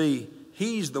 You see,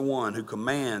 he's the one who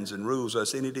commands and rules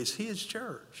us, and it is his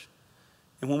church.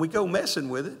 And when we go messing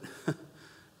with it,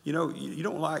 you know, you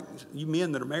don't like, you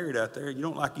men that are married out there, you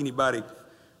don't like anybody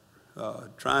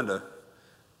trying to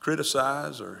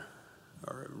criticize or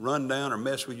run down or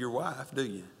mess with your wife, do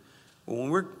you? Well,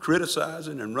 when we're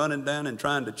criticizing and running down and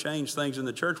trying to change things in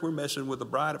the church, we're messing with the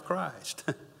bride of Christ.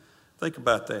 Think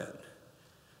about that.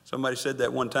 Somebody said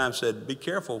that one time, said, be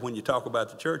careful when you talk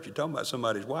about the church, you're talking about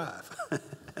somebody's wife.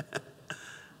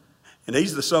 And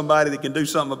he's the somebody that can do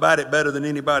something about it better than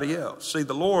anybody else. See,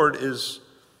 the Lord is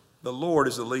the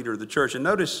leader of the church. And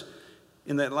notice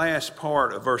in that last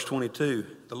part of verse 22,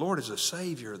 the Lord is the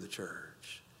Savior of the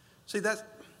church. See,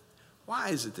 why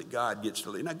is it that God gets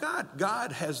to lead? Now,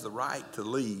 God has the right to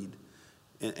lead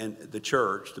and the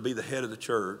church, to be the head of the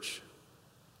church,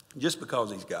 just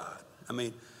because he's God. I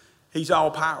mean, he's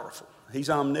all-powerful. He's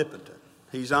omnipotent.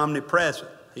 He's omnipresent.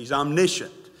 He's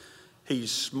omniscient.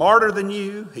 He's smarter than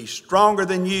you. He's stronger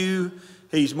than you.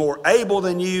 He's more able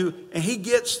than you. And he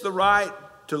gets the right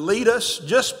to lead us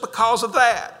just because of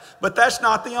that. But that's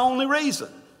not the only reason.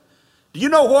 Do you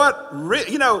know what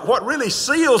really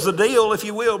seals the deal, if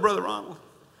you will, Brother Ronald?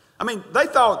 I mean, they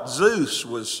thought Zeus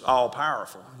was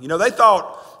all-powerful. You know, they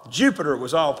thought Jupiter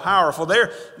was all-powerful.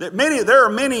 There are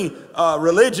many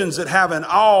religions that have an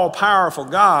all-powerful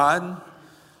God,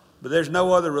 but there's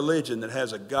no other religion that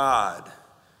has a God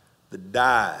that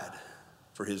died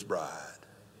for his bride.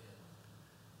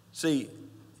 See,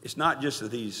 it's not just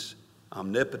that he's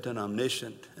omnipotent,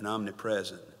 omniscient, and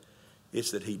omnipresent.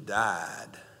 It's that he died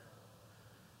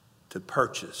to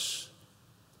purchase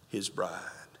his bride.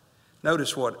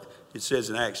 Notice what it says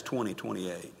in Acts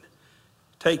 20:28.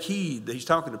 Take heed, he's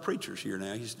talking to preachers here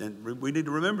now. We need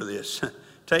to remember this.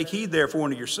 Take heed therefore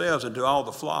unto yourselves and to all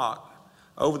the flock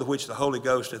over the which the Holy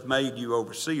Ghost hath made you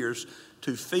overseers,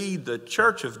 to feed the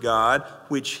church of God,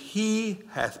 which he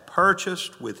hath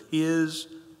purchased with his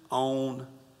own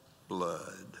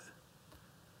blood.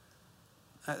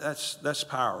 That's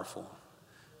powerful.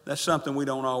 That's something we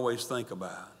don't always think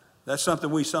about. That's something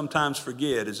we sometimes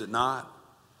forget, is it not?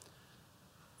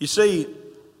 You see,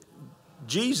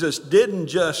 Jesus didn't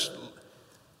just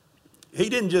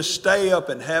stay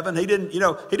up in heaven. He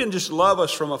didn't just love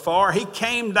us from afar. He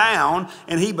came down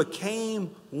and he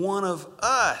became one of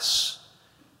us.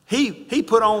 He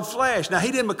put on flesh. Now,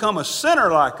 he didn't become a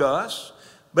sinner like us,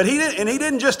 but he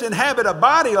didn't just inhabit a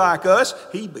body like us.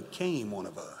 He became one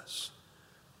of us.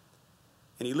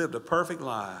 And he lived a perfect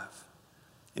life.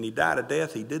 And he died a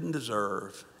death he didn't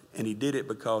deserve. And he did it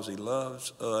because he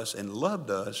loves us and loved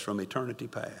us from eternity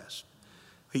past.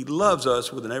 He loves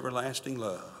us with an everlasting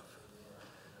love.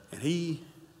 And he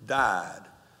died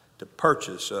to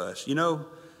purchase us. You know,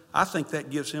 I think that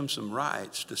gives him some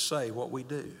rights to say what we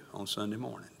do on Sunday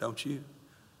morning, don't you?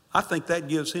 I think that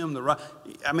gives him the right.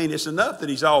 I mean, it's enough that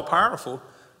he's all powerful,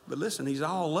 but listen, he's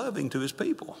all loving to his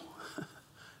people.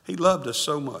 He loved us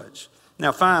so much.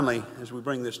 Now, finally, as we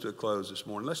bring this to a close this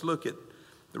morning, let's look at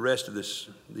the rest of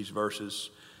these verses.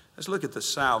 Let's look at the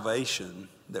salvation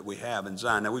that we have in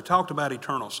Zion. Now, we've talked about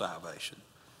eternal salvation.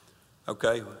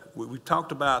 Okay? We've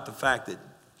talked about the fact that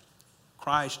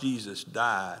Christ Jesus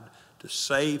died to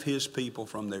save his people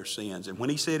from their sins. And when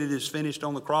he said it is finished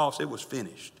on the cross, it was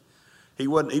finished. He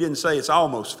didn't say it's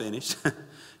almost finished.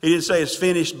 He didn't say it's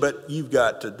finished, but you've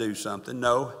got to do something.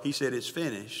 No, he said it's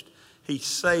finished. He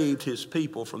saved his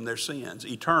people from their sins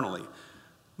eternally.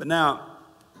 But now,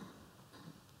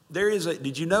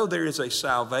 did you know there is a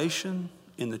salvation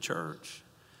in the church?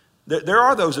 There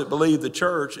are those that believe the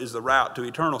church is the route to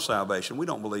eternal salvation. We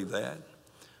don't believe that.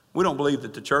 We don't believe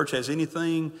that the church has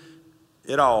anything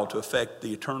at all to affect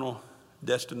the eternal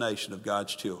destination of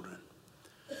God's children.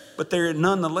 But there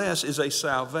nonetheless is a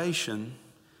salvation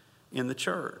in the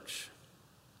church.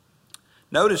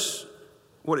 Notice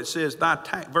what it says,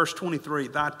 verse 23,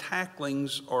 thy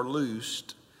tacklings are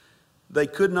loosed. They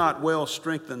could not well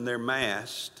strengthen their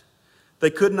mast. They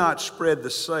could not spread the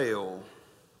sail.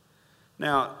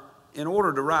 Now, in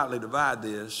order to rightly divide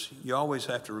this, you always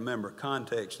have to remember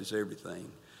context is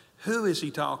everything. Who is he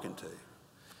talking to?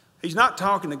 He's not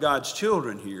talking to God's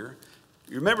children here.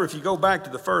 You remember, if you go back to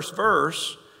the first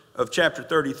verse of chapter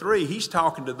 33, he's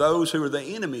talking to those who are the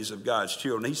enemies of God's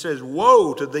children. He says,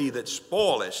 woe to thee that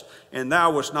spoilest, and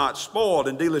thou wast not spoiled,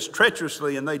 and dealest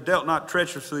treacherously, and they dealt not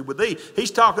treacherously with thee.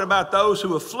 He's talking about those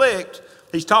who afflict.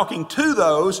 He's talking to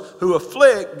those who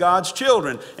afflict God's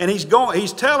children. And he's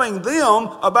telling them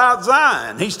about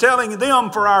Zion. He's telling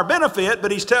them for our benefit,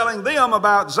 but he's telling them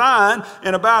about Zion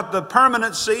and about the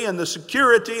permanency and the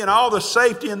security and all the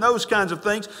safety and those kinds of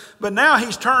things. But now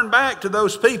he's turned back to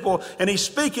those people and he's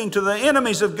speaking to the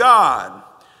enemies of God.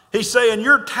 He's saying,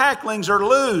 your tacklings are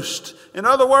loosed. In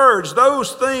other words,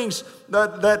 those things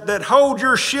that hold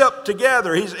your ship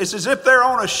together. It's as if they're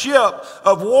on a ship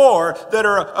of war that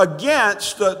are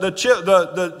against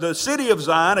the city of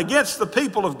Zion, against the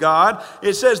people of God.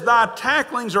 It says, thy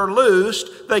tacklings are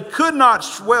loosed. They could not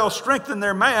well strengthen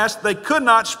their mast. They could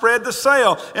not spread the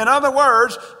sail. In other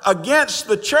words, against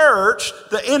the church,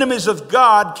 the enemies of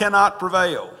God cannot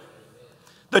prevail.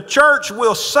 The church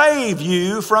will save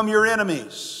you from your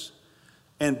enemies.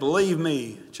 And believe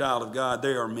me, child of God,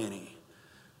 there are many.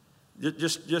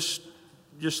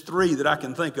 Just three that I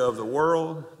can think of: the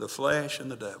world, the flesh,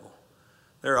 and the devil.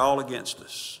 They're all against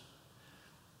us.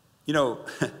 You know,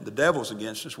 the devil's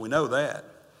against us. We know that.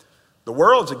 The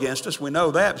world's against us. We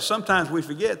know that. But sometimes we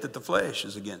forget that the flesh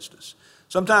is against us.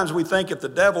 Sometimes we think if the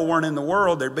devil weren't in the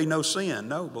world, there'd be no sin.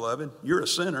 No, beloved, you're a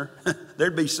sinner.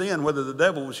 There'd be sin whether the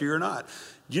devil was here or not.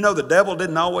 Do you know the devil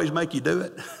didn't always make you do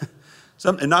it?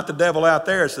 And not the devil out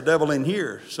there, it's the devil in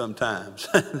here sometimes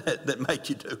that make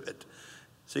you do it.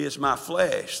 See, it's my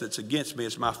flesh that's against me.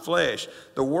 It's my flesh.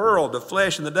 The world, the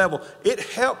flesh, and the devil, it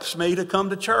helps me to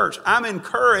come to church. I'm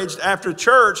encouraged after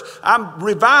church. I'm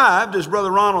revived, as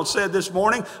Brother Ronald said this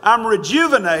morning. I'm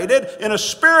rejuvenated in a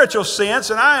spiritual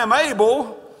sense, and I am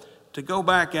able to go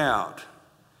back out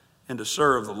and to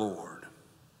serve the Lord.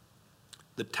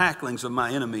 The tacklings of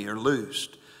my enemy are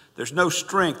loosed. There's no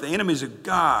strength. The enemies of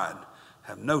God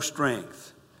have no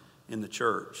strength in the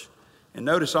church. And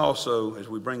notice also, as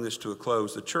we bring this to a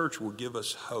close, the church will give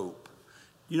us hope.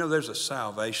 You know, there's a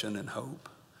salvation and hope.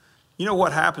 You know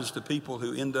what happens to people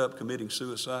who end up committing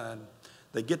suicide?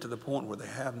 They get to the point where they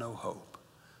have no hope.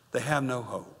 They have no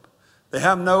hope. They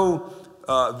have no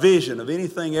vision of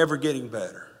anything ever getting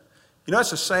better. You know,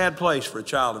 it's a sad place for a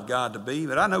child of God to be,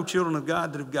 but I know children of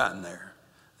God that have gotten there,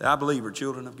 that I believe are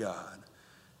children of God.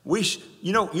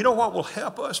 You know what will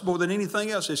help us more than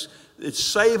anything else is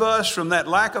save us from that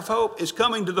lack of hope. Is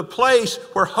coming to the place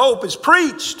where hope is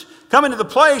preached, coming to the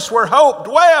place where hope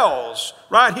dwells.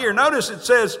 Right here, notice it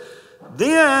says,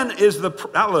 "Then is the."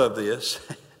 I love this.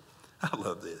 I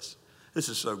love this. This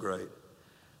is so great.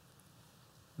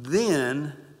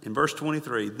 Then, in verse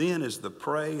 23, then is the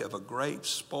prey of a great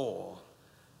spoil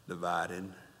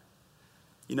divided.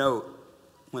 You know,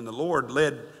 when the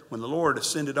Lord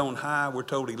ascended on high, we're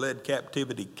told he led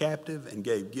captivity captive and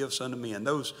gave gifts unto men.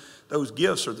 Those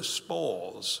gifts are the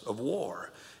spoils of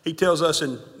war. He tells us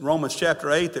in Romans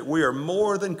chapter 8 that we are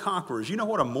more than conquerors. You know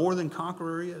what a more than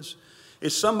conqueror is?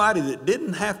 It's somebody that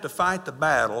didn't have to fight the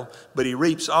battle, but he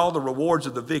reaps all the rewards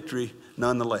of the victory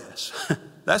nonetheless.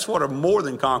 That's what a more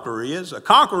than conqueror is. A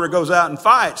conqueror goes out and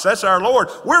fights. That's our Lord.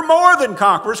 We're more than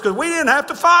conquerors because we didn't have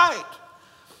to fight.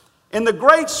 And the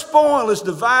great spoil is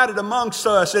divided amongst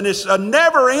us, and it's a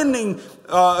never-ending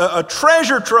a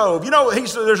treasure trove. You know,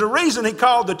 there's a reason he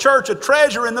called the church a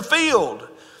treasure in the field.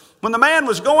 When the man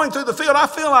was going through the field, I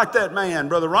feel like that man,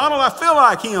 Brother Ronald. I feel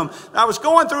like him. I was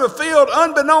going through a field,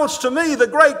 unbeknownst to me, the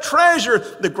great treasure,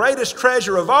 the greatest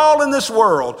treasure of all in this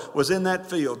world was in that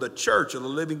field, the church of the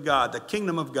living God, the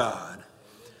kingdom of God.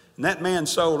 And that man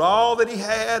sold all that he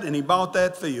had, and he bought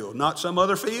that field, not some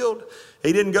other field.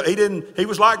 He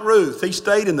was like Ruth. He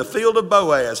stayed in the field of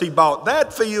Boaz. He bought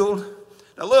that field.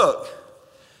 Now look,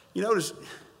 you notice,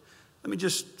 let me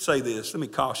just say this. Let me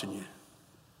caution you.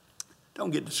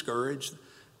 Don't get discouraged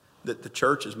that the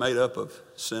church is made up of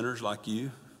sinners like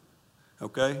you.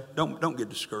 Okay? Don't get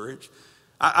discouraged.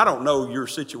 I don't know your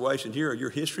situation here or your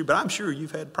history, but I'm sure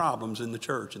you've had problems in the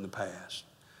church in the past.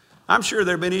 I'm sure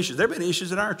there have been issues. There have been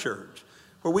issues in our church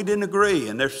where we didn't agree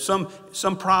and there's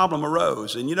some problem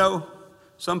arose. And you know,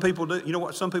 Some people do. You know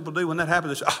what some people do when that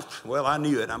happens? They say, oh, well, I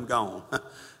knew it. I'm gone.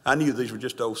 I knew these were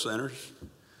just old sinners.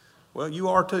 Well, you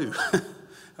are too.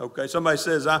 Okay, somebody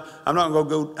says, I'm not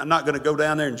going to go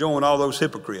down there and join all those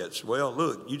hypocrites. Well,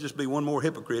 look, you just be one more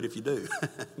hypocrite if you do.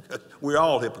 We're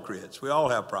all hypocrites. We all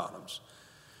have problems.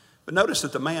 But notice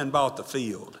that the man bought the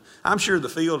field. I'm sure the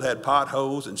field had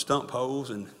potholes and stump holes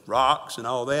and rocks and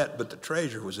all that, but the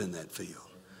treasure was in that field.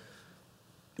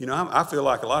 You know, I feel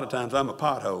like a lot of times I'm a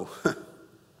pothole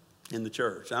in the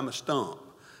church. I'm a stump.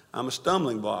 I'm a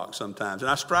stumbling block sometimes, and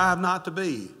I strive not to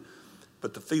be.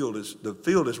 But the field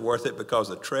is worth it because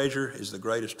the treasure is the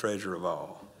greatest treasure of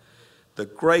all. The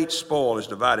great spoil is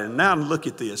divided. And now look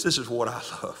at this. This is what I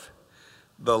love.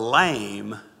 The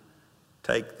lame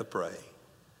take the prey.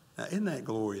 Now, isn't that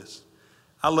glorious?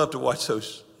 I love to watch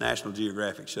those National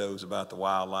Geographic shows about the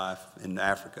wildlife in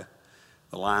Africa,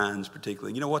 the lions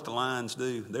particularly. You know what the lions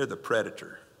do? They're the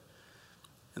predator.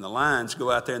 And the lions go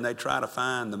out there and they try to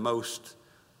find the most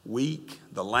weak,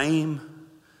 the lame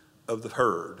of the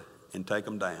herd, and take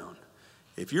them down.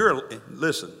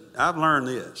 Listen, I've learned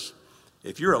this.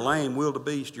 If you're a lame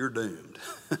wildebeest, you're doomed.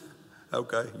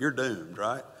 Okay, you're doomed,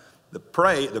 right? The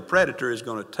predator is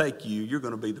going to take you. You're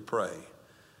going to be the prey.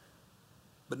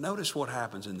 But notice what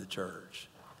happens in the church.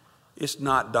 It's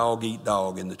not dog eat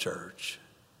dog in the church.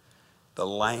 The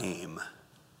lame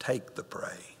take the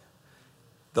prey.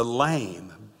 The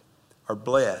lame are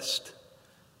blessed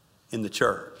in the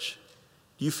church.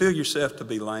 Do you feel yourself to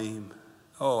be lame?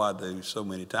 Oh, I do so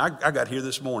many times. I got here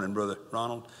this morning, Brother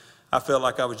Ronald. I felt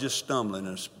like I was just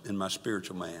stumbling in my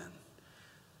spiritual man.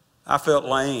 I felt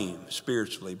lame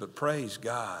spiritually, but praise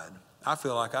God, I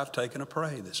feel like I've taken a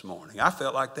prey this morning. I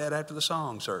felt like that after the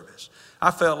song service. I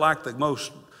felt like the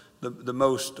most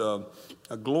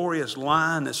glorious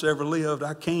lion that's ever lived.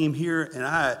 I came here and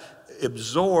I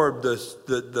absorbed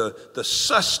the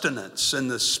sustenance and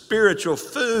the spiritual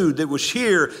food that was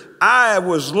here. I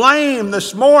was lame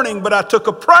this morning, but I took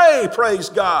a prey, praise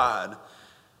God.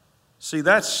 See,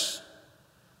 that's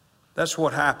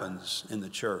what happens in the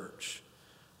church.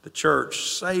 The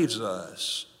church saves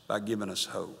us by giving us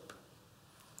hope.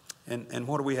 And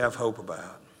what do we have hope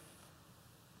about?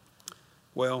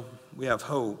 Well, we have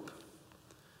hope.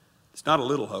 It's not a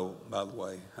little hope, by the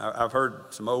way. I've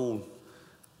heard some old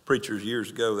preachers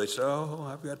years ago, they say, oh,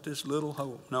 I've got this little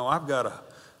hope. No, I've got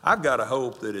a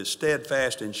hope that is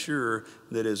steadfast and sure,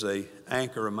 that is an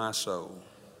anchor of my soul.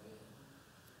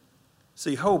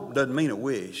 See, hope doesn't mean a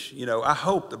wish. You know, I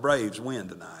hope the Braves win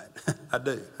tonight. I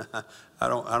do. I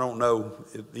don't know.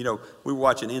 We were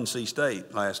watching NC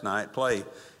State last night play,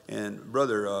 and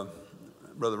Brother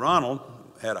Ronald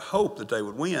had a hope that they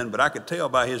would win, but I could tell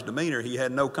by his demeanor he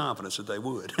had no confidence that they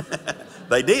would.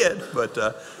 They did, but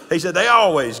he said, they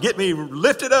always get me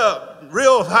lifted up,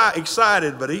 real high,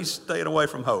 excited, but he's staying away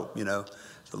from hope,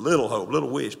 It's a little hope, little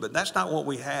wish, but that's not what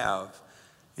we have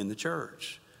in the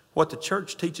church. What the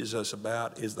church teaches us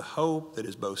about is the hope that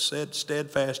is both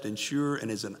steadfast and sure and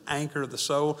is an anchor of the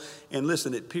soul. And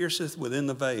listen, it pierceth within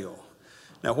the veil.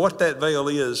 Now, what that veil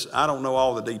is, I don't know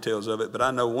all the details of it, but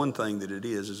I know one thing that it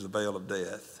is the veil of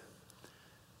death.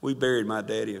 We buried my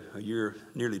daddy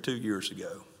nearly 2 years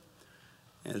ago.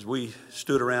 As we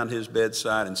stood around his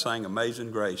bedside and sang Amazing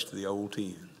Grace to the old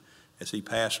hymn as he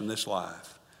passed from this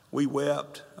life, we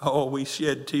wept. Oh, we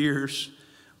shed tears.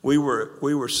 We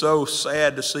were so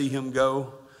sad to see him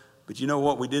go. But you know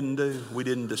what we didn't do? We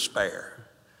didn't despair.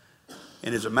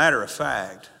 And as a matter of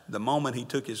fact, the moment he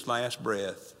took his last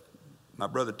breath, my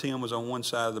brother Tim was on one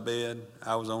side of the bed,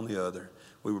 I was on the other.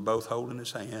 We were both holding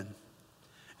his hand.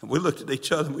 And we looked at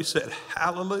each other and we said,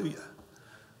 hallelujah.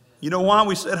 You know why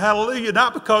we said hallelujah?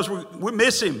 Not because we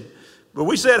miss him, but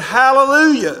we said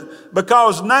hallelujah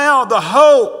because now the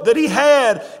hope that he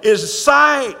had is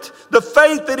sight. The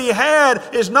faith that he had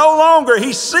is no longer.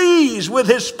 He sees with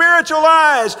his spiritual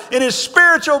eyes in his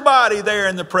spiritual body there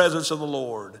in the presence of the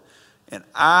Lord. And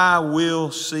I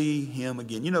will see him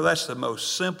again. That's the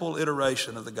most simple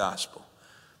iteration of the gospel.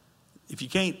 If you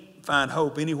can't find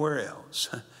hope anywhere else,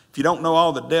 if you don't know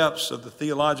all the depths of the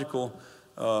theological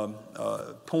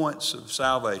points of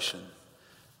salvation,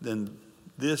 then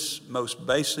this most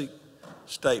basic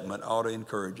statement ought to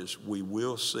encourage us. We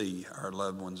will see our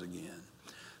loved ones again.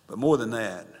 But more than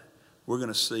that, we're going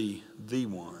to see the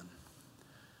one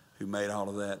who made all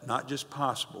of that not just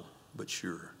possible, but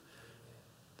sure.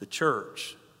 The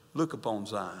church, look upon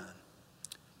Zion.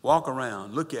 Walk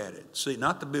around, look at it. See,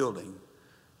 not the building,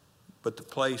 but the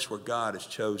place where God has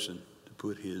chosen to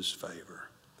put his favor.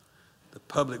 The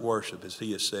public worship as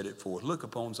he has set it forth. Look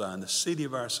upon Zion, the city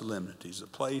of our solemnities, the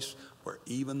place where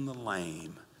even the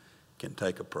lame can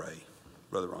take a prey.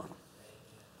 Brother Ronald.